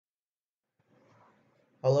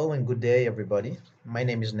Hello and good day, everybody. My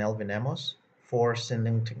name is Nelvin Amos for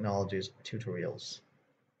Sending Technologies Tutorials.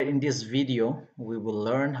 In this video, we will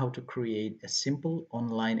learn how to create a simple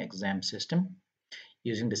online exam system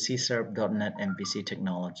using the C Net MVC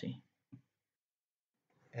technology.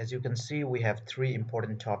 As you can see, we have three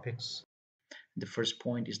important topics. The first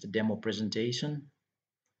point is the demo presentation.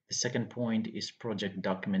 The second point is project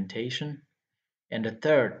documentation. And the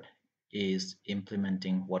third is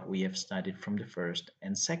implementing what we have studied from the first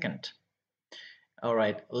and second. All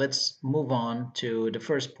right, let's move on to the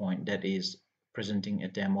first point, that is presenting a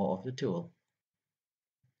demo of the tool.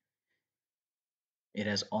 It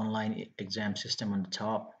has online exam system on the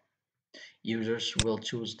top. Users will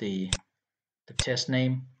choose the test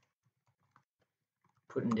name,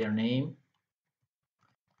 put in their name,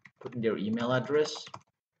 put in their email address,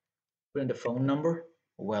 put in the phone number.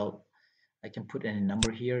 Well, I can put any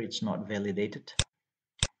number here, it's not validated.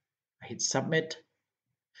 I hit submit.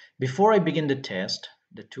 Before I begin the test,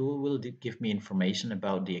 the tool will give me information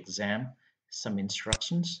about the exam, some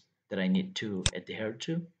instructions that I need to adhere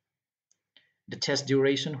to, the test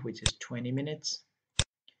duration, which is 20 minutes,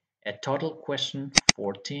 a total question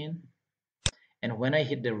 14, and when I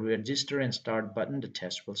hit the register and start button, the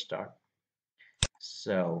test will start.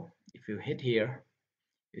 So if you hit here,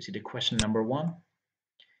 you see the question number 1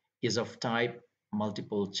 is of type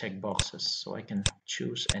multiple checkboxes, so I can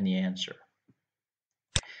choose any answer.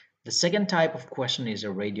 The second type of question is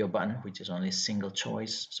a radio button, which is only single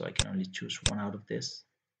choice, so I can only choose one out of this.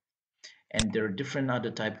 And there are different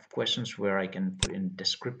other type of questions where I can put in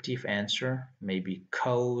descriptive answer, maybe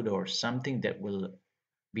code or something that will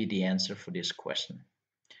be the answer for this question.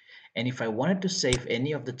 And if I wanted to save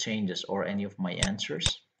any of the changes or any of my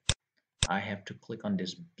answers, I have to click on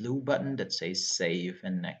this blue button that says save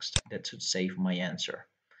and next. That should save my answer.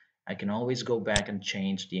 I can always go back and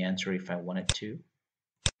change the answer if I wanted to.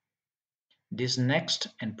 This next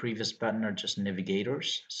and previous button are just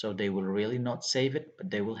navigators, so they will really not save it, but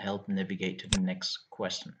they will help navigate to the next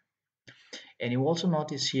question. And you also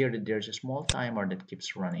notice here that there's a small timer that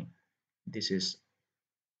keeps running. This is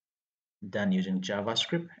done using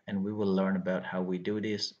JavaScript, and we will learn about how we do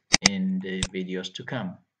this in the videos to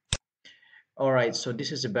come. All right, so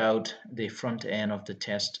this is about the front end of the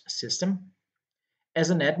test system.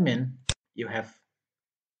 As an admin, you have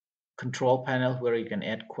control panel where you can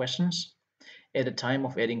add questions. At the time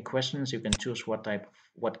of adding questions, you can choose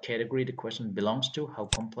what category the question belongs to, how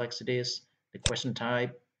complex it is, the question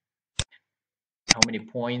type, how many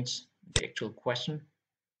points, the actual question.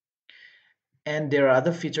 And there are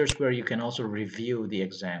other features where you can also review the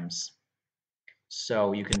exams.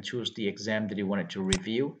 So you can choose the exam that you wanted to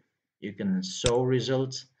review. You can show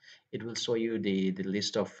results. It will show you the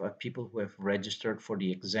list of people who have registered for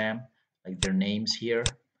the exam, like their names here,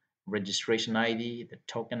 registration ID, the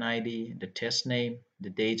token ID, the test name, the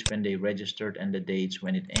dates when they registered, and the dates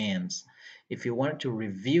when it ends. If you wanted to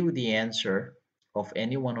review the answer of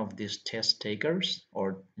any one of these test takers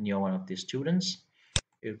or any one of these students,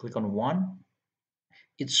 you click on one.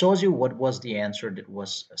 It shows you what was the answer that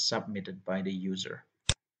was submitted by the user.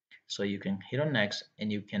 So you can hit on next and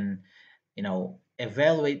you can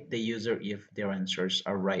evaluate the user if their answers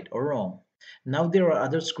are right or wrong. Now there are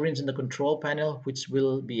other screens in the control panel which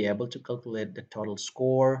will be able to calculate the total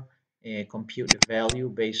score, compute the value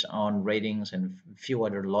based on ratings and a few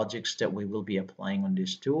other logics that we will be applying on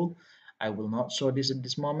this tool. I will not show this at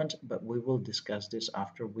this moment, but we will discuss this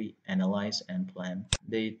after we analyze and plan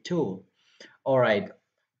the tool. All right,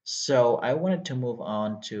 so I wanted to move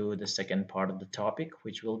on to the second part of the topic,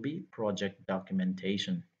 which will be project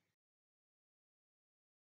documentation.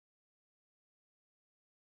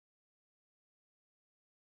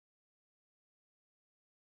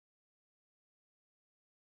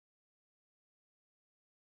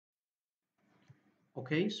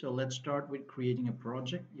 Okay, so let's start with creating a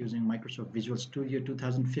project using Microsoft Visual Studio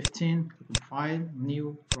 2015. Click on File,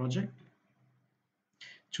 New Project.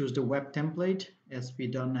 Choose the web template,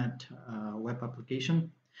 ASP.NET web application.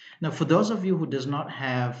 Now, for those of you who does not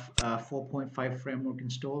have 4.5 framework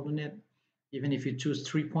installed on it, even if you choose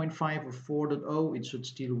 3.5 or 4.0, it should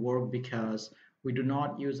still work because we do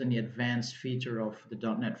not use any advanced feature of the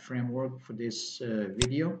 .NET framework for this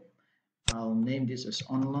video. I'll name this as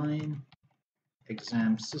Online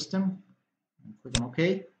Exam System. Click on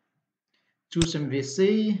OK. Choose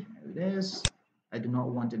MVC. There it is. I do not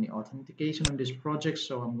want any authentication on this project,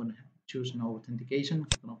 so I'm going to choose no authentication.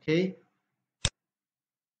 Click on OK.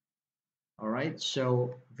 All right,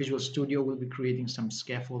 so Visual Studio will be creating some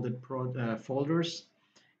scaffolded folders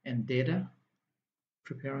and data,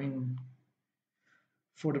 preparing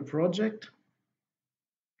for the project.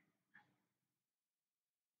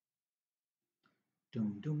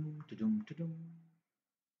 Dum dum dum dum.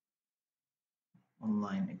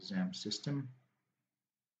 Online exam system.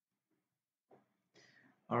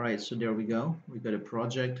 All right, so there we go. We got a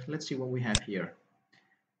project. Let's see what we have here.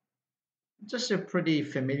 Just a pretty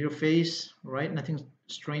familiar face, right? Nothing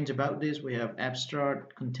strange about this. We have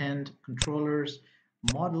abstract, content, controllers,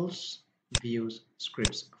 models, views,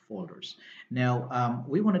 scripts, folders. Now,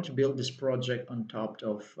 we wanted to build this project on top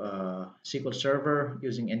of SQL Server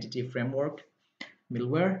using Entity Framework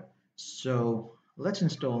middleware. So let's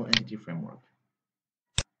install Entity Framework.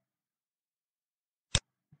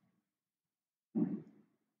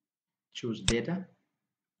 Choose data,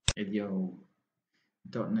 your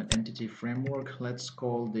 .NET Entity Framework. Let's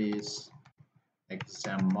call this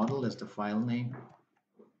exam model as the file name.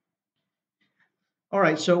 All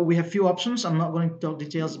right, so we have few options. I'm not going to talk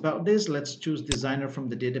details about this. Let's choose designer from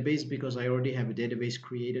the database because I already have a database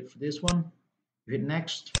created for this one. Hit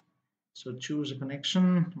next. So choose a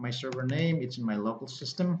connection. My server name, it's in my local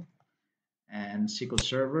system, and SQL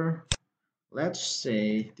Server. Let's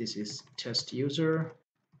say this is test user.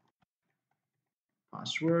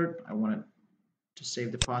 Password. I want to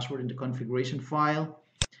save the password in the configuration file.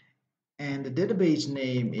 And the database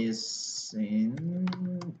name is in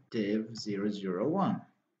dev001.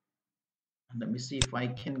 Let me see if I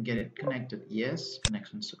can get it connected. Yes,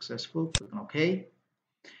 connection successful. Click on OK.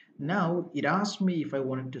 Now it asks me if I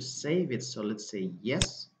wanted to save it. So let's say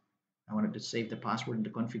yes. I wanted to save the password in the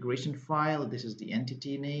configuration file. This is the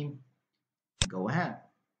entity name. Go ahead.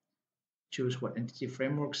 Choose what entity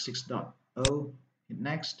framework 6.0. Hit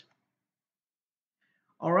next.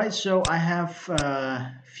 All right, so I have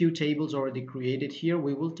a few tables already created here.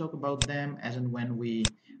 We will talk about them as and when we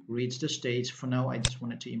reach the stage. For now, I just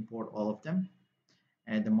wanted to import all of them.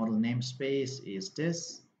 And the model namespace is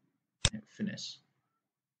this. And finish.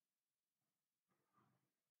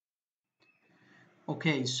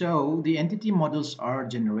 Okay, so the entity models are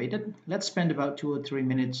generated. Let's spend about 2 or 3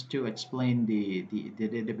 minutes to explain the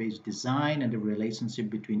database design and the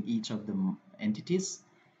relationship between each of the entities.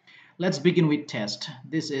 Let's begin with test.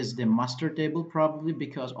 This is the master table probably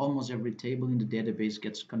because almost every table in the database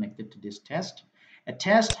gets connected to this test. A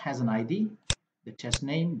test has an ID, the test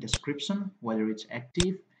name, description, whether it's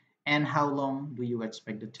active, and how long do you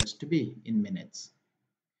expect the test to be in minutes.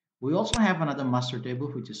 We also have another master table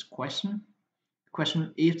which is question.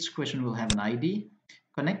 Each question will have an ID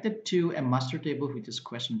connected to a master table which is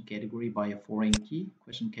question category by a foreign key,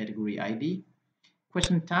 question category ID.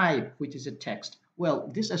 Question type, which is a text. Well,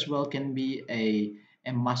 this as well can be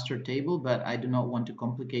a master table, but I do not want to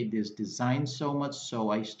complicate this design so much, so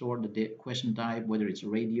I store the question type, whether it's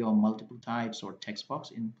radio, multiple types, or text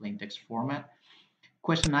box in plain text format.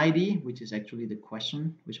 Question ID, which is actually the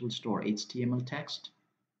question, which will store HTML text.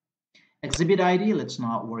 Exhibit ID, let's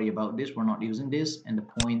not worry about this, we're not using this, and the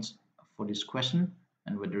points for this question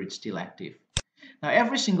and whether it's still active. Now,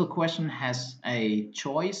 every single question has a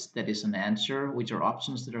choice that is an answer, which are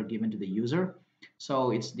options that are given to the user.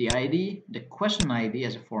 So it's the ID, the question ID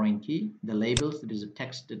as a foreign key, the labels, that is a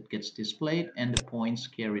text that gets displayed, and the points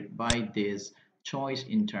carried by this choice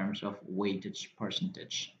in terms of weightage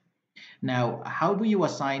percentage. Now, how do you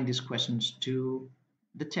assign these questions to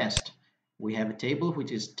the test? We have a table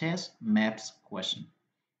which is test maps question.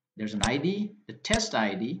 There's an ID, the test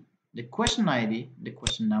ID, the question ID, the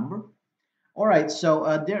question number. All right,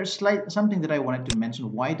 so there's something that I wanted to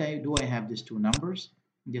mention. Why do I have these two numbers?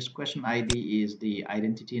 This question ID is the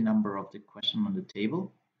identity number of the question on the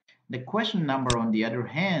table. The question number, on the other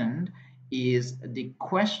hand, is the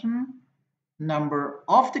question number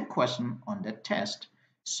of the question on the test.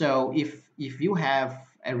 So if you have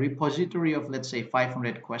a repository of, let's say,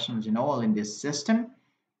 500 questions in all in this system,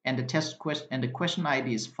 and the question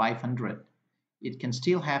ID is 500, it can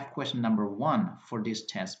still have question number 1 for this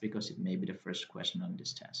test because it may be the first question on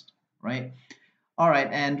this test, right? All right,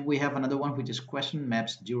 and we have another one which is question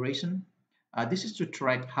maps duration. This is to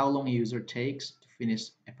track how long a user takes to finish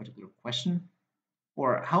a particular question,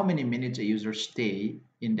 or how many minutes a user stay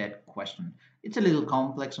in that question. It's a little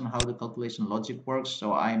complex on how the calculation logic works,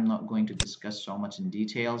 so I'm not going to discuss so much in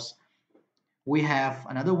details. We have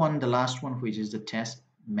another one, the last one, which is the test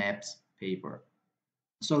maps paper.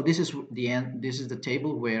 So this is the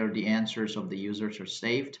table where the answers of the users are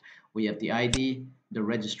saved. We have the ID, the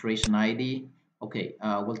registration ID. Okay,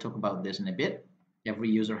 we'll talk about this in a bit. Every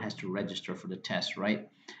user has to register for the test, right?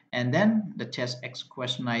 And then the test X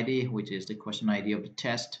question ID, which is the question ID of the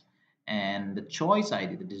test, and the choice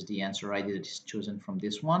ID, that is the answer ID that is chosen from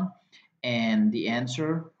this one, and the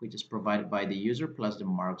answer, which is provided by the user, plus the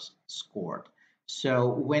marks scored. So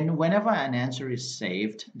whenever an answer is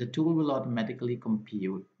saved, the tool will automatically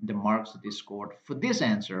compute the marks that is scored for this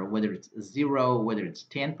answer, whether it's 0, whether it's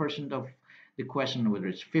 10% of the question, whether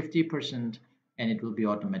it's 50%, and it will be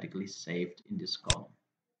automatically saved in this column.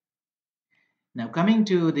 Now coming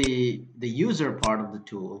to the user part of the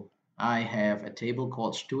tool, I have a table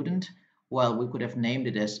called student. Well, we could have named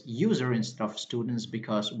it as user instead of students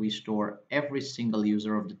because we store every single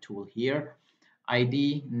user of the tool here.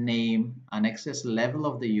 ID, name, an access level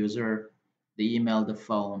of the user, the email, the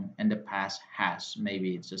phone, and the pass hash.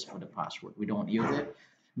 Maybe it's just for the password. We don't use it.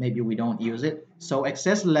 Maybe we don't use it. So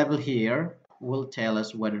access level here will tell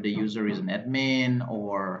us whether the user is an admin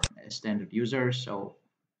or a standard user. So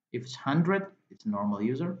if it's 100, it's a normal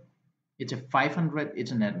user. It's a 500,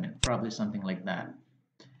 it's an admin, probably something like that.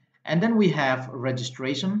 And then we have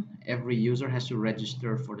registration. Every user has to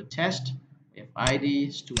register for the test. We have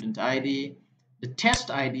ID, student ID, the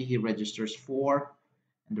test ID he registers for,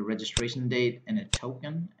 and the registration date, and a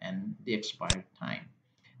token, and the expired time.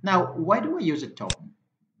 Now, why do I use a token?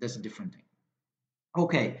 That's a different thing.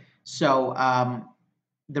 Okay, so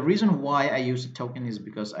the reason why I use a token is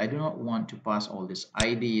because I do not want to pass all these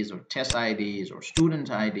IDs or test IDs or student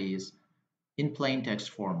IDs in plain text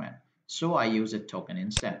format. So I use a token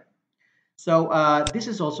instead. So this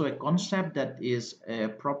is also a concept that is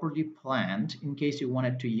properly planned in case you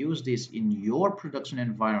wanted to use this in your production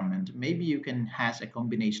environment. Maybe you can has a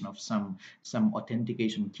combination of some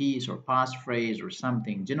authentication keys or passphrase or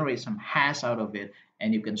something, generate some hash out of it,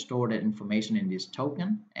 and you can store that information in this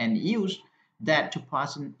token and use that to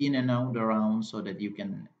pass in and out around so that you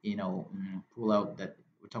can pull out that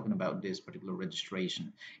we're talking about this particular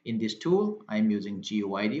registration. In this tool, I'm using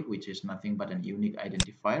GUID, which is nothing but an unique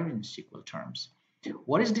identifier in SQL terms.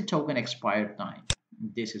 What is the token expired time?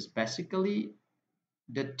 This is basically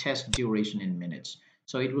the test duration in minutes.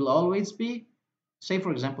 So it will always be, say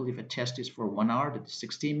for example, if a test is for 1 hour, that is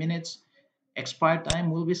 60 minutes, expired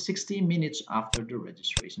time will be 60 minutes after the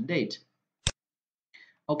registration date.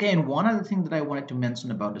 Okay, and one other thing that I wanted to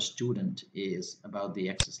mention about the student is about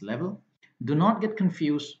the access level. Do not get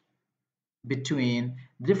confused between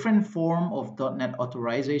different form of .NET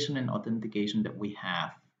authorization and authentication that we have,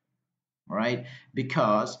 right?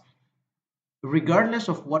 Because regardless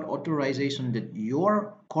of what authorization that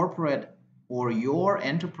your corporate or your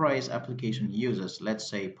enterprise application uses, let's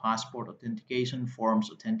say passport authentication, forms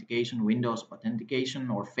authentication, Windows authentication,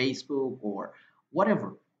 or Facebook or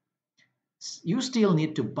whatever, you still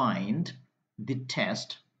need to bind the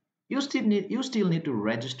test. You still need to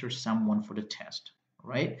register someone for the test,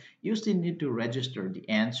 right? You still need to register the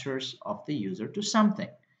answers of the user to something.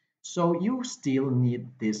 So you still need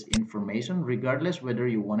this information regardless whether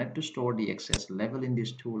you wanted to store the access level in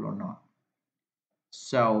this tool or not.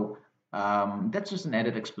 So that's just an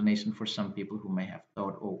added explanation for some people who may have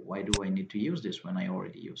thought, oh, why do I need to use this when I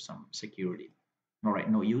already use some security? All right,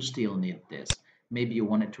 no, you still need this. Maybe you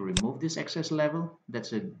wanted to remove this access level.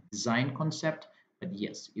 That's a design concept, but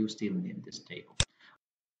yes, you still need this table.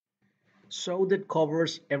 So that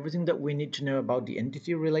covers everything that we need to know about the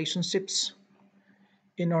entity relationships.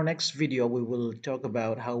 In our next video, we will talk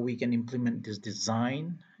about how we can implement this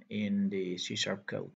design in the C# code.